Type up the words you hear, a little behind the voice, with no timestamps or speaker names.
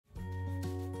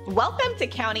Welcome to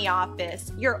County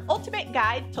Office, your ultimate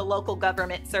guide to local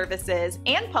government services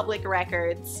and public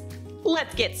records.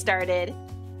 Let's get started.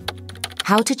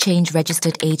 How to change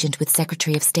registered agent with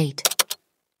Secretary of State.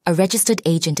 A registered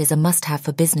agent is a must-have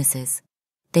for businesses.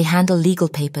 They handle legal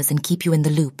papers and keep you in the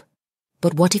loop.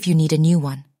 But what if you need a new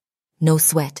one? No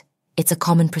sweat. It's a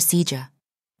common procedure.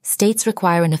 States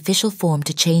require an official form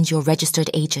to change your registered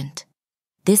agent.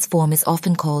 This form is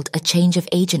often called a change of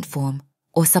agent form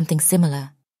or something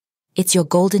similar. It's your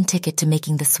golden ticket to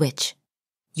making the switch.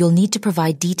 You'll need to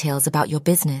provide details about your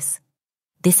business.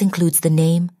 This includes the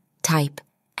name, type,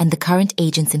 and the current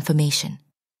agent's information.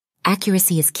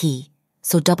 Accuracy is key,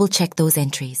 so double-check those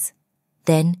entries.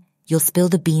 Then, you'll spill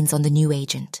the beans on the new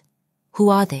agent. Who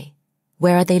are they?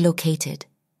 Where are they located?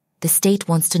 The state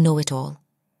wants to know it all.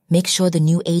 Make sure the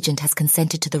new agent has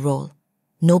consented to the role.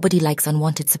 Nobody likes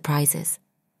unwanted surprises.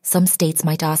 Some states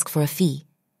might ask for a fee.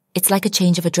 It's like a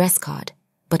change of address card,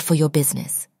 but for your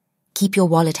business. Keep your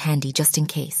wallet handy just in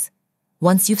case.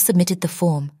 Once you've submitted the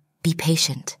form, be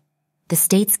patient. The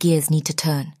state's gears need to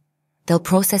turn. They'll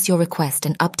process your request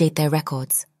and update their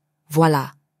records.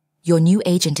 Voila! Your new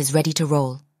agent is ready to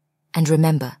roll. And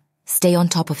remember, stay on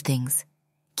top of things.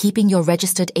 Keeping your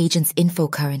registered agent's info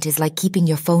current is like keeping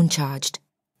your phone charged.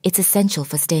 It's essential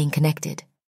for staying connected.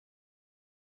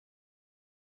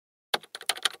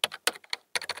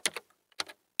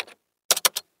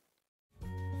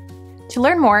 To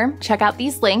learn more, check out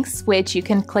these links, which you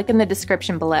can click in the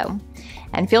description below.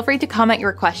 And feel free to comment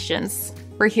your questions.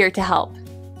 We're here to help.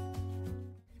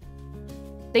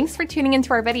 Thanks for tuning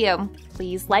into our video.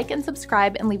 Please like and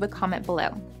subscribe and leave a comment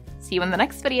below. See you in the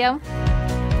next video.